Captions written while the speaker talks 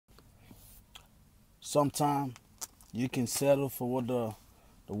Sometimes you can settle for what the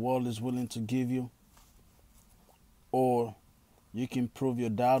world is willing to give you, or you can prove your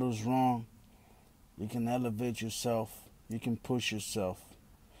doubters wrong. You can elevate yourself. You can push yourself.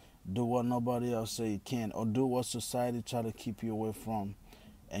 Do what nobody else say you can, or do what society try to keep you away from,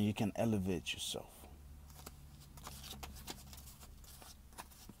 and you can elevate yourself.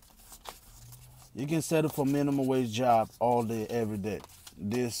 You can settle for minimum wage job all day, every day.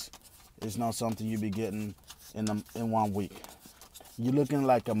 This is not something you be getting in 1 week. You're looking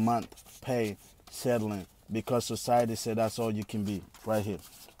like a month pay settling because society said that's all you can be right here.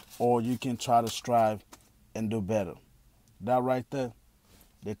 Or you can try to strive and do better. That right there,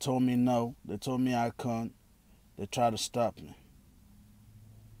 they told me no. They told me I couldn't. They tried to stop me.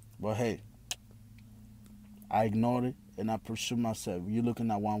 But hey, I ignored it and I pursued myself. You're looking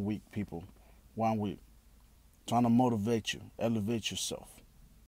at 1 week, people. 1 week. Trying to motivate you, elevate yourself.